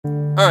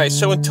Alright,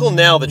 so until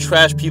now, the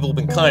trash people have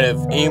been kind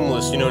of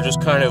aimless, you know, just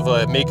kind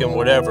of making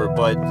whatever,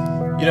 but,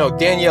 you know,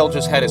 Danielle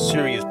just had a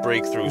serious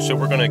breakthrough, so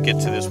we're gonna get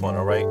to this one,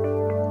 alright?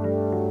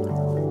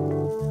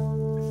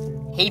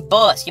 Hey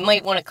boss, you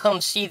might want to come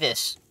see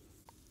this.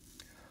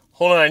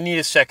 Hold on, I need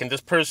a second.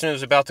 This person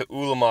is about to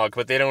ulamog,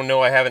 but they don't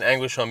know I have an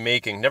anguish on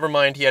making. Never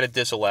mind, he had a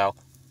disallow.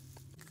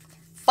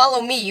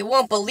 Follow me, you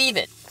won't believe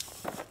it.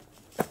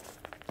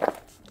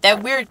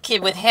 That weird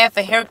kid with half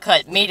a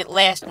haircut made it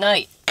last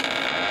night.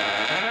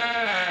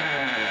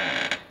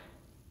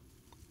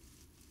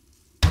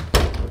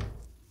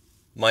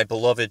 My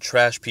beloved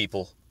trash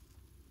people.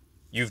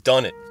 You've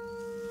done it.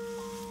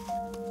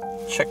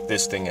 Check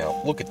this thing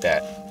out. Look at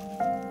that.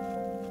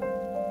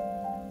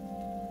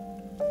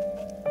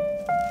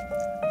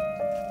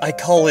 I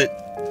call it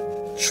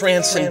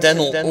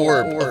Transcendental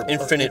Orb of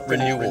Infinite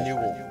Renewal.